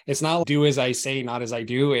tactics. It's not do as I say, not as I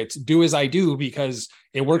do. It's do as I do because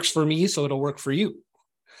it works for me, so it'll work for you,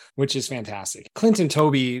 which is fantastic. Clint and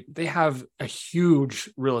Toby, they have a huge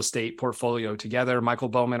real estate portfolio together. Michael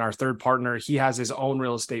Bowman, our third partner, he has his own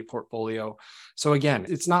real estate portfolio. So again,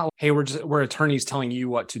 it's not, hey, we're attorneys telling you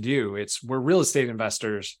what to do. We're real estate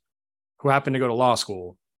investors who happen to go to law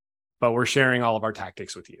school, but we're sharing all of our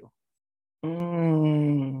tactics with you.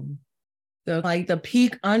 So like the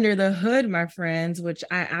peek under the hood, my friends, which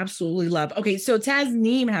I absolutely love. Okay, so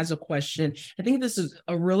Tasneem has a question. I think this is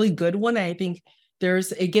a really good one. I think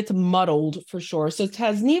it gets muddled for sure. So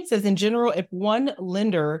Tasneem says, in general, if one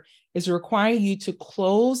lender is requiring you to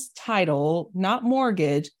close title, not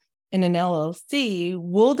mortgage, in an LLC,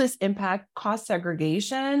 will this impact cost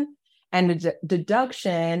segregation and a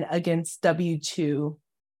deduction against W-2?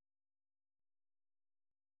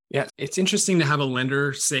 Yeah, it's interesting to have a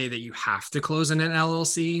lender say that you have to close in an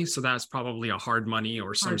LLC. So that's probably a hard money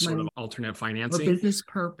or some sort of alternate financing. Or business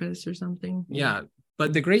purpose or something. Yeah.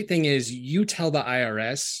 But the great thing is you tell the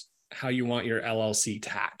IRS how you want your LLC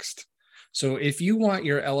taxed. So if you want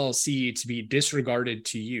your LLC to be disregarded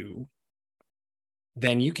to you,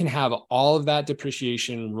 then you can have all of that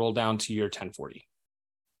depreciation roll down to your 1040.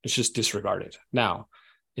 It's just disregarded. Now,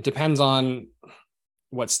 it depends on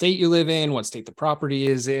what state you live in, what state the property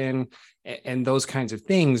is in, and those kinds of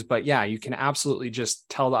things. But yeah, you can absolutely just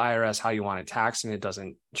tell the IRS how you want it taxed and it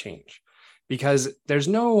doesn't change. Because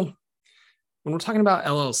when we're talking about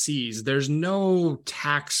LLCs, there's no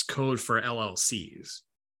tax code for LLCs.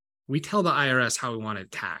 We tell the IRS how we want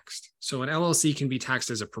it taxed. So an LLC can be taxed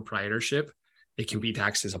as a proprietorship, it can be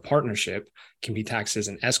taxed as a partnership, it can be taxed as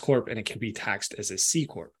an S Corp, and it can be taxed as a C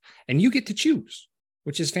Corp. And you get to choose,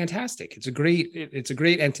 which is fantastic. It's a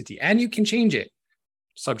great entity, and you can change it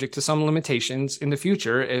subject to some limitations in the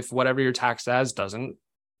future if whatever you're taxed as doesn't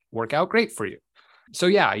work out great for you. So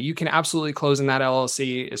yeah, you can absolutely close in that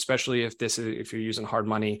LLC, especially if you're using hard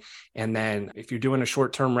money. And then if you're doing a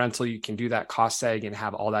short-term rental, you can do that cost seg and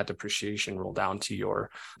have all that depreciation roll down to your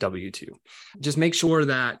W-2. Just make sure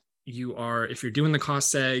that if you're doing the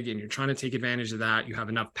cost seg and you're trying to take advantage of that, you have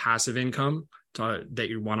enough passive income that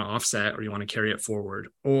you want to offset or you want to carry it forward.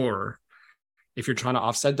 Or if you're trying to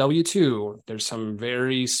offset W-2, there's some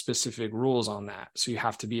very specific rules on that. So you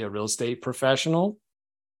have to be a real estate professional,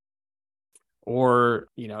 or,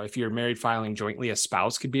 if you're married filing jointly, a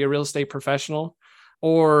spouse could be a real estate professional.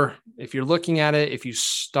 Or if you're looking at it, if you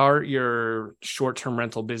start your short-term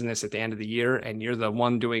rental business at the end of the year and you're the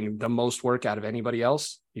one doing the most work out of anybody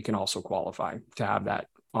else, you can also qualify to have that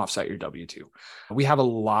offset your W-2. We have a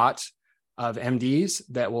lot of MDs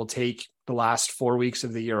that will take the last 4 weeks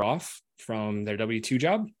of the year off from their W-2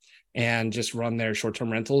 job and just run their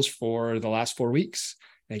short-term rentals for the last 4 weeks.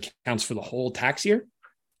 And it counts for the whole tax year.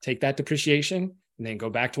 Take that depreciation and then go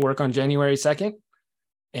back to work on January 2nd.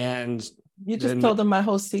 And you just told them my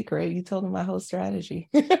whole secret. You told them my whole strategy.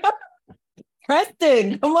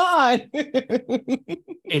 Preston, come on.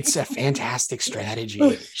 It's a fantastic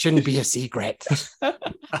strategy. Shouldn't be a secret.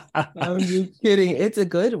 I'm just kidding. It's a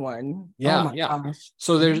good one. Yeah, Oh my yeah. gosh.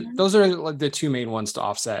 So those are like the two main ones to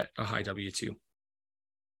offset a high W-2.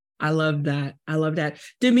 I love that. I love that.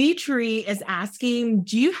 Dimitri is asking,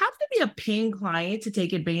 do you have to be a paying client to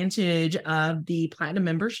take advantage of the platinum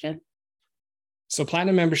membership? So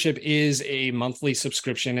platinum membership is a monthly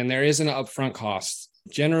subscription and there is an upfront cost.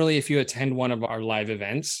 Generally, if you attend one of our live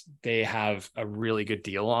events, they have a really good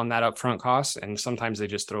deal on that upfront cost. And sometimes they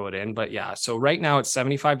just throw it in. But yeah, so right now it's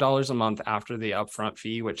 $75 a month after the upfront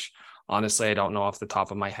fee, which honestly, I don't know off the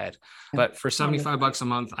top of my head. But for $75 a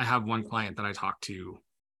month, I have one client that I talk to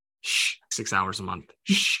 6 hours a month.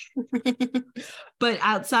 But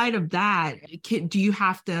outside of that, do you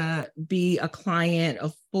have to be a client,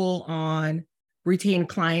 a full-on retained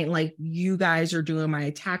client, like you guys are doing my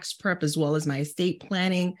tax prep as well as my estate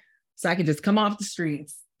planning, so I can just come off the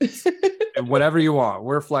streets? Whatever you want.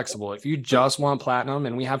 We're flexible. If you just want platinum,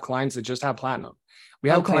 and we have clients that just have platinum. We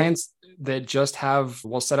have clients that just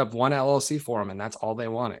we'll set up one LLC for them and that's all they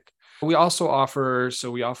wanted. We also offer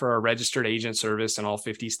our registered agent service in all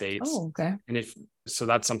 50 states. Oh, okay. And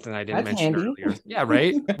that's something I didn't mention earlier. Yeah,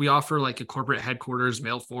 right. We offer like a corporate headquarters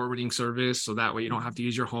mail forwarding service. So that way you don't have to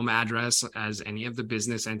use your home address as any of the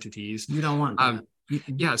business entities. You don't want that.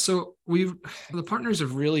 Yeah. So the partners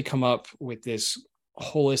have really come up with this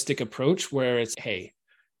holistic approach where it's, hey,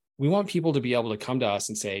 we want people to be able to come to us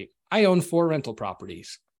and say, I own 4 rental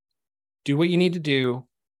properties. Do what you need to do.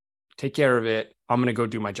 Take care of it. I'm going to go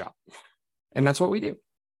do my job. And that's what we do.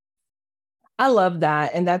 I love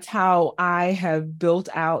that. And that's how I have built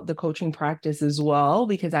out the coaching practice as well,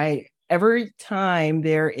 because every time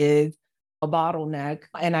there is a bottleneck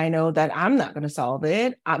and I know that I'm not going to solve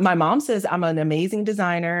it. My mom says I'm an amazing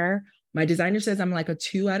designer. My designer says I'm like a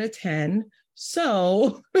 2 out of 10.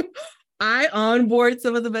 So I onboard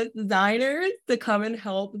some of the best designers to come and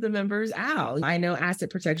help the members out. I know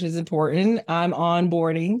asset protection is important. I'm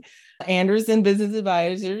onboarding Anderson Business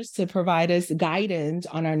Advisors to provide us guidance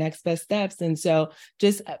on our next best steps. And so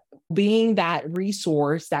just being that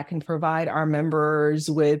resource that can provide our members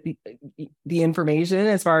with the information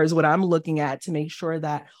as far as what I'm looking at to make sure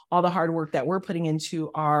that all the hard work that we're putting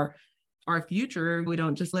into our future, we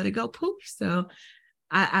don't just let it go poof. So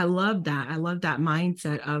I love that. I love that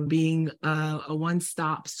mindset of being a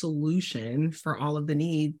one-stop solution for all of the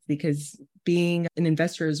needs, because being an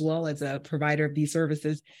investor as well as a provider of these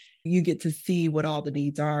services, you get to see what all the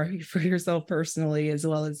needs are for yourself personally, as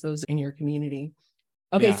well as those in your community.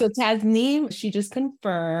 Okay, So Tasneem, she just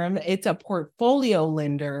confirmed it's a portfolio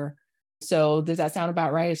lender. So does that sound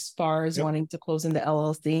about right as far as wanting to close in the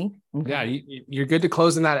LLC? Okay. Yeah, you're good to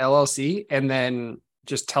close in that LLC and then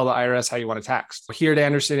just tell the IRS how you want to tax. Here at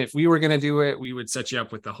Anderson, if we were going to do it, we would set you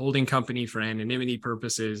up with the holding company for anonymity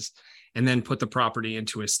purposes, and then put the property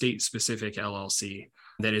into a state-specific LLC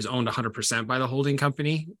that is owned 100% by the holding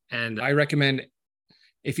company. And I recommend,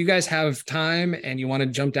 if you guys have time and you want to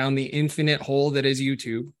jump down the infinite hole that is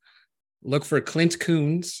YouTube, look for Clint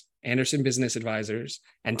Coons, Anderson Business Advisors,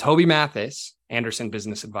 and Toby Mathis, Anderson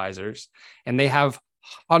Business Advisors. And they have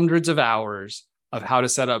hundreds of hours of how to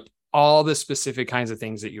set up all the specific kinds of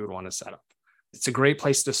things that you would want to set up. It's a great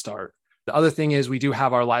place to start. The other thing is we do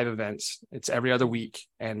have our live events. It's every other week.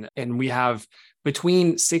 And we have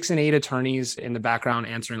between 6 and 8 attorneys in the background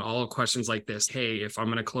answering all questions like this. Hey, if I'm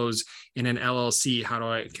going to close in an LLC,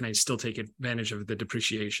 can I still take advantage of the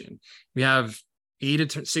depreciation? We have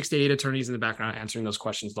 6 to 8 attorneys in the background answering those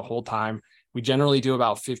questions the whole time. We generally do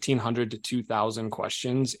about 1,500 to 2,000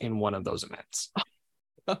 questions in one of those events.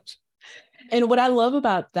 And what I love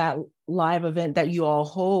about that live event that you all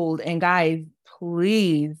hold, and guys,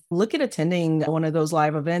 please look at attending one of those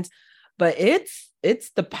live events, but it's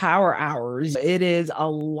the power hours. It is a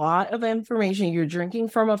lot of information. You're drinking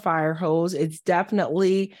from a fire hose. It's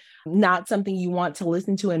definitely not something you want to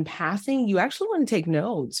listen to in passing. You actually want to take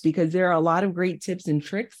notes, because there are a lot of great tips and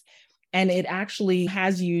tricks. And it actually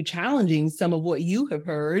has you challenging some of what you have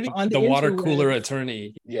heard on the water cooler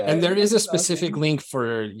attorney. Yeah. And there is a specific link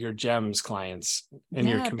for your GEMS clients in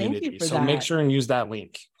your community. So make sure and use that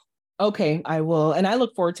link. Okay, I will. And I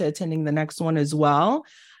look forward to attending the next one as well.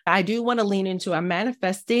 I do want to lean into, I'm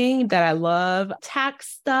manifesting that I love tax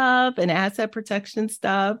stuff and asset protection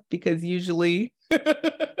stuff, because usually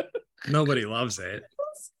nobody loves it.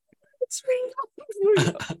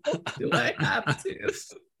 Do I have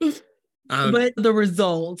to? But the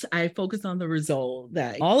result, I focus on the result,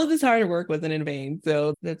 that all of this hard work wasn't in vain.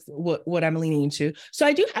 So that's what I'm leaning into. So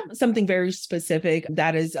I do have something very specific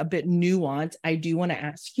that is a bit nuanced. I do want to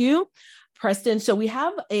ask you, Preston. So we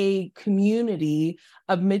have a community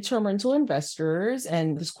of midterm rental investors,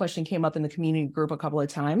 and this question came up in the community group a couple of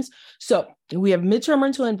times. So we have midterm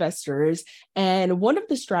rental investors, and one of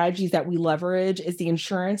the strategies that we leverage is the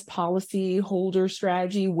insurance policy holder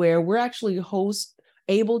strategy, where we're actually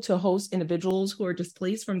able to host individuals who are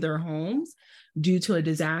displaced from their homes due to a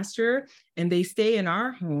disaster, and they stay in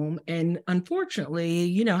our home. And unfortunately,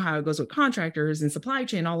 you know how it goes with contractors and supply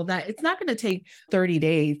chain, all of that. It's not going to take 30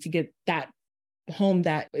 days to get that home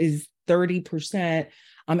that is 30%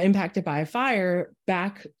 impacted by a fire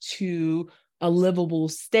back to a livable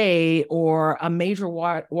state, or a major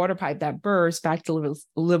water pipe that bursts back to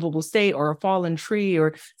livable state, or a fallen tree,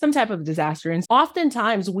 or some type of disaster. And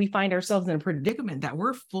oftentimes we find ourselves in a predicament that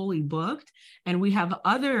we're fully booked and we have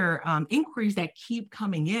other inquiries that keep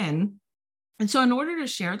coming in. And so in order to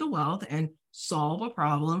share the wealth and solve a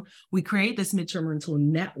problem, we create this midterm rental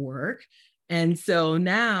network. And so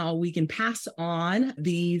now we can pass on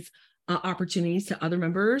these opportunities to other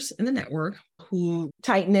members in the network who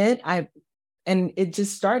tighten it. And it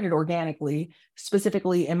just started organically,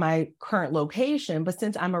 specifically in my current location. But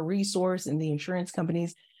since I'm a resource and the insurance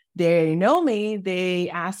companies, they know me,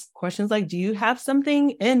 they ask questions like, do you have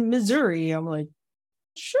something in Missouri? I'm like,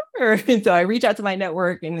 sure. And so I reach out to my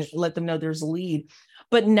network and let them know there's a lead.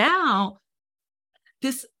 But now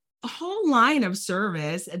this whole line of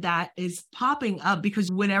service that is popping up,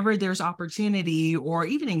 because whenever there's opportunity or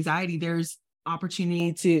even anxiety, there's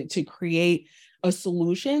opportunity to create a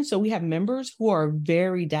solution. So we have members who are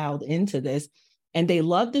very dialed into this, and they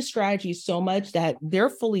love the strategy so much that they're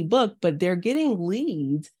fully booked, but they're getting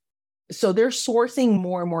leads. So they're sourcing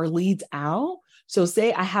more and more leads out. So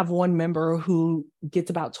say I have one member who gets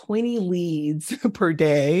about 20 leads per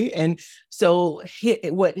day. And so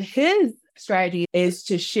what his strategy is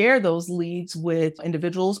to share those leads with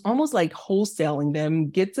individuals, almost like wholesaling them,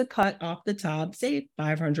 gets a cut off the top, say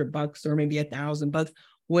 $500 or maybe $1,000,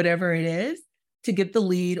 whatever it is, to get the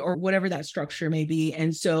lead, or whatever that structure may be.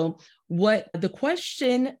 And so what the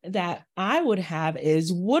question that I would have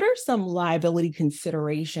is, what are some liability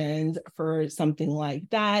considerations for something like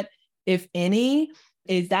that, if any?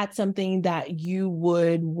 Is that something that you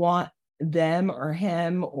would want them or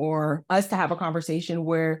him or us to have a conversation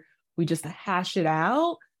where we just hash it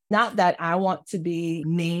out? Not that I want to be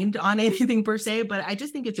named on anything per se, but I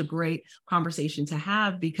just think it's a great conversation to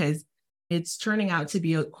have, because it's turning out to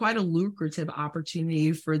be quite a lucrative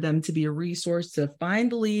opportunity for them to be a resource to find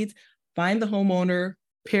the leads, find the homeowner,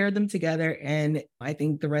 pair them together. And I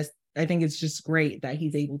think it's just great that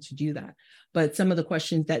he's able to do that. But some of the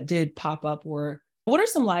questions that did pop up were, what are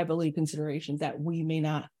some liability considerations that we may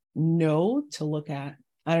not know to look at?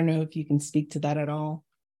 I don't know if you can speak to that at all.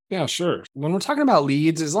 Yeah, sure. When we're talking about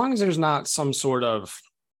leads, as long as there's not some sort of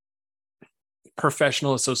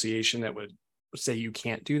professional association that would say you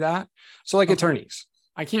can't do that. So like attorneys,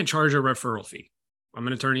 I can't charge a referral fee. I'm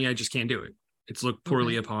an attorney. I just can't do it. It's looked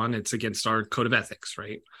poorly upon. It's against our code of ethics,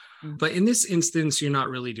 right? But in this instance, you're not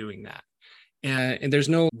really doing that. And there's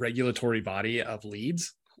no regulatory body of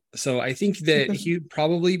leads. So I think that he'd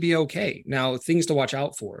probably be okay. Now, things to watch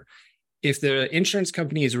out for. If the insurance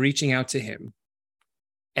company is reaching out to him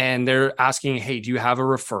and they're asking, hey, do you have a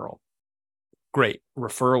referral? Great,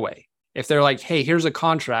 refer away. If they're like, hey, here's a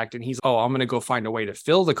contract, and he's, I'm going to go find a way to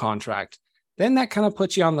fill the contract, then that kind of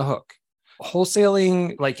puts you on the hook.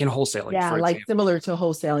 Wholesaling, like in wholesaling. Yeah, like example. Similar to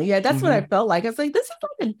wholesaling. Yeah, that's what I felt like. I was like, this is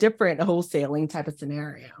like a different wholesaling type of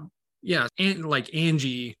scenario. Yeah. And like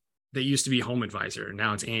Angie, they used to be Home Advisor.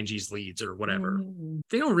 Now it's Angie's Leads or whatever.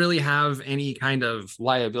 They don't really have any kind of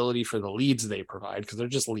liability for the leads they provide because they're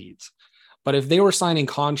just leads. But if they were signing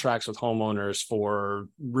contracts with homeowners for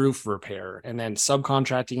roof repair and then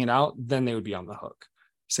subcontracting it out, then they would be on the hook.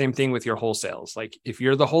 Same thing with your wholesales. Like if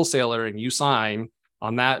you're the wholesaler and you sign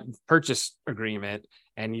on that purchase agreement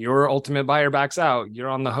and your ultimate buyer backs out, you're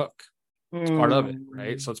on the hook. It's part of it,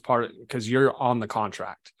 right? So it's part of, because you're on the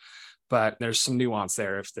contract. But there's some nuance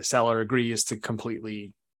there if the seller agrees to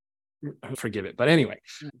completely forgive it. But anyway,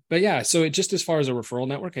 so it just as far as a referral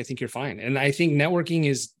network, I think you're fine. And I think networking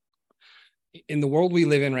is, in the world we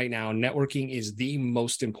live in right now, networking is the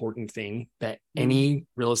most important thing that any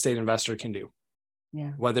real estate investor can do.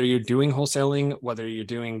 Yeah. Whether you're doing wholesaling, whether you're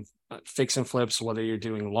doing fix and flips, whether you're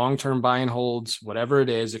doing long-term buy and holds, whatever it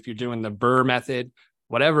is, if you're doing the Burr method,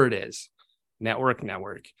 whatever it is, network,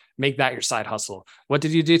 make that your side hustle. What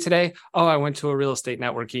did you do today? Oh, I went to a real estate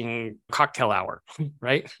networking cocktail hour,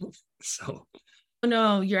 right? So.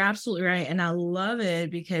 No, you're absolutely right. And I love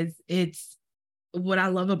it because it's what I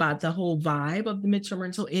love about the whole vibe of the midterm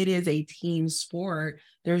rental, it is a team sport.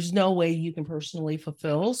 There's no way you can personally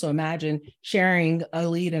fulfill. So imagine sharing a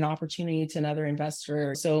lead and opportunity to another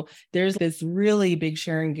investor. So there's this really big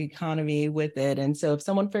sharing economy with it. And so if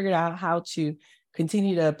someone figured out how to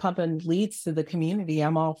continue to pump in leads to the community,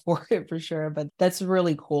 I'm all for it for sure. But that's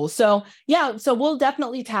really cool. So yeah, so we'll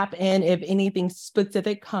definitely tap in if anything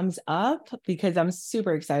specific comes up, because I'm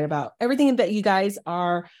super excited about everything that you guys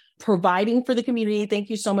are providing for the community.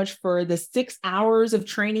 Thank you so much for the 6 hours of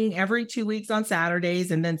training every 2 weeks on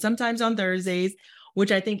Saturdays and then sometimes on Thursdays,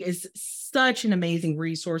 which I think is such an amazing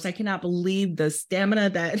resource. I cannot believe the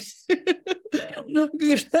stamina that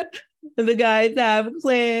the guys have,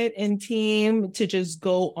 Clint and team, to just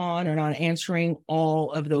go on and on answering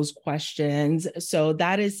all of those questions. So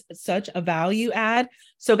that is such a value add.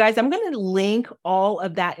 So guys, I'm going to link all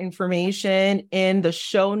of that information in the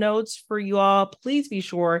show notes for you all. Please be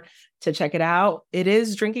sure to check it out. It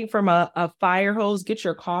is drinking from a fire hose. Get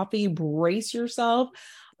your coffee, brace yourself,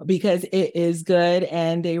 because it is good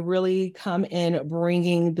and they really come in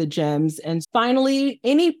bringing the gems. And finally,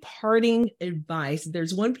 any parting advice?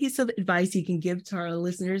 There's one piece of advice you can give to our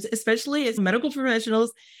listeners, especially as medical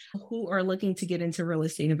professionals who are looking to get into real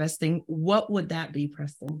estate investing. What would that be,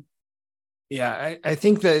 Preston? Yeah, I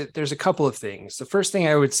think that there's a couple of things. The first thing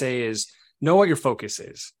I would say is know what your focus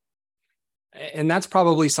is. And that's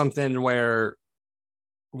probably something where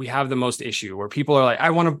we have the most issue, where people are like, I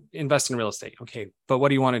want to invest in real estate. Okay, but what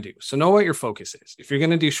do you want to do? So know what your focus is. If you're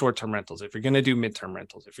going to do short-term rentals, if you're going to do midterm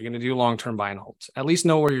rentals, if you're going to do long-term buy and holds, at least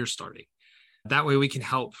know where you're starting. That way we can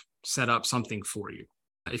help set up something for you.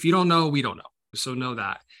 If you don't know, we don't know. So know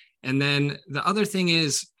that. And then the other thing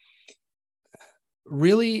is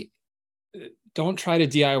really don't try to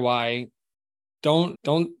DIY. Don't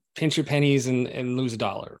pinch your pennies and lose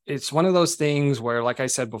 $1. It's one of those things where, like I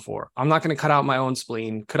said before, I'm not going to cut out my own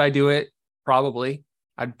spleen. Could I do it? Probably.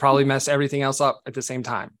 I'd probably mess everything else up at the same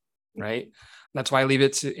time, right? That's why I leave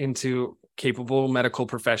it into capable medical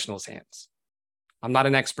professionals' hands. I'm not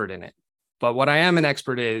an expert in it, but what I am an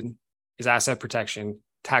expert in is asset protection,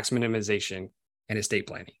 tax minimization, and estate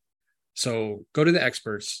planning. So go to the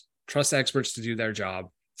experts, trust the experts to do their job.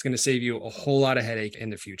 It's going to save you a whole lot of headache in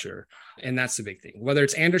the future. And that's the big thing. Whether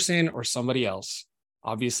it's Anderson or somebody else,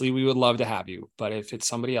 obviously we would love to have you, but if it's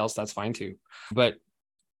somebody else, that's fine too. But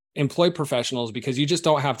employ professionals, because you just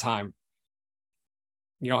don't have time.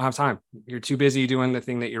 You don't have time. You're too busy doing the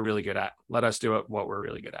thing that you're really good at. Let us do it, what we're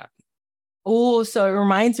really good at. Oh, so it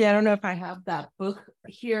reminds me, I don't know if I have that book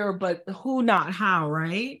here, but Who Not How,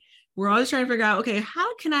 right? We're always trying to figure out, okay,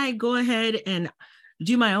 how can I go ahead and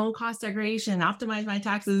do my own cost segregation, optimize my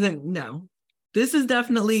taxes? And no, this is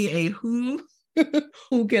definitely a who.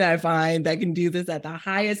 Who can I find that can do this at the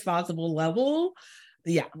highest possible level?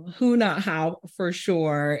 Yeah, Who Not How for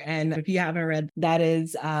sure. And if you haven't read, that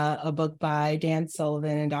is a book by Dan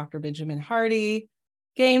Sullivan and Dr. Benjamin Hardy.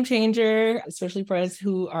 Game changer, especially for us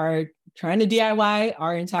who are trying to DIY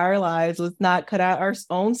our entire lives. Let's not cut out our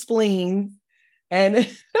own spleens and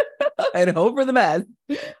and hope for the best.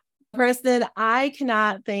 Preston, I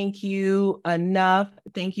cannot thank you enough.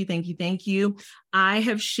 Thank you, thank you, thank you. I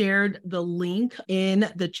have shared the link in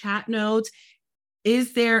the chat notes.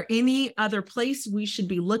 Is there any other place we should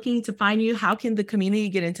be looking to find you? How can the community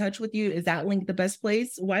get in touch with you? Is that link the best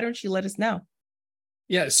place? Why don't you let us know?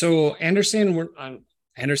 Yeah, so Anderson, we're on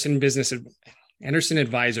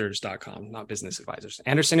AndersonAdvisors.com, not business advisors,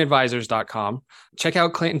 AndersonAdvisors.com. Check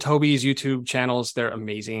out Clint and Toby's YouTube channels. They're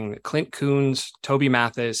amazing. Clint Coons, Toby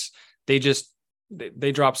Mathis, they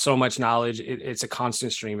drop so much knowledge. It's a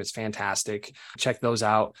constant stream. It's fantastic. Check those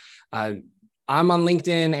out. I'm on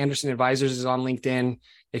LinkedIn. Anderson Advisors is on LinkedIn.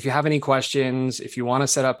 If you have any questions, if you want to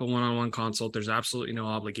set up a one-on-one consult, there's absolutely no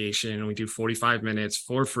obligation. We do 45 minutes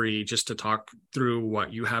for free just to talk through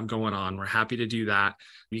what you have going on. We're happy to do that.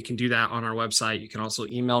 You can do that on our website. You can also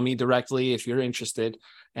email me directly if you're interested.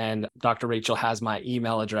 And Dr. Rachel has my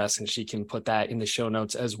email address and she can put that in the show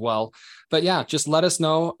notes as well. But yeah, just let us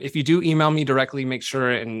know. If you do email me directly, make sure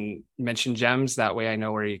and mention GEMS. That way I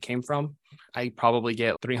know where you came from. I probably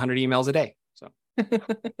get 300 emails a day. So.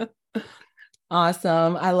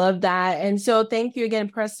 Awesome. I love that. And so thank you again,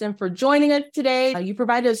 Preston, for joining us today. You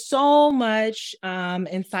provided so much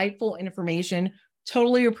insightful information.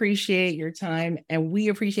 Totally appreciate your time and we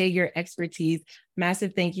appreciate your expertise.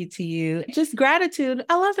 Massive thank you to you. Just gratitude.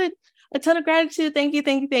 I love it. A ton of gratitude. Thank you.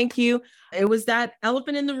 Thank you. Thank you. It was that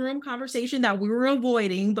elephant in the room conversation that we were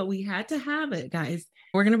avoiding, but we had to have it, guys.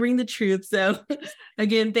 We're going to bring the truth. So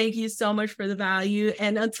again, thank you so much for the value.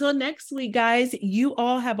 And until next week, guys, you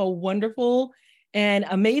all have a wonderful an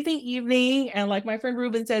amazing evening. And like my friend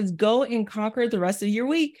Ruben says, go and conquer the rest of your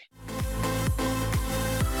week.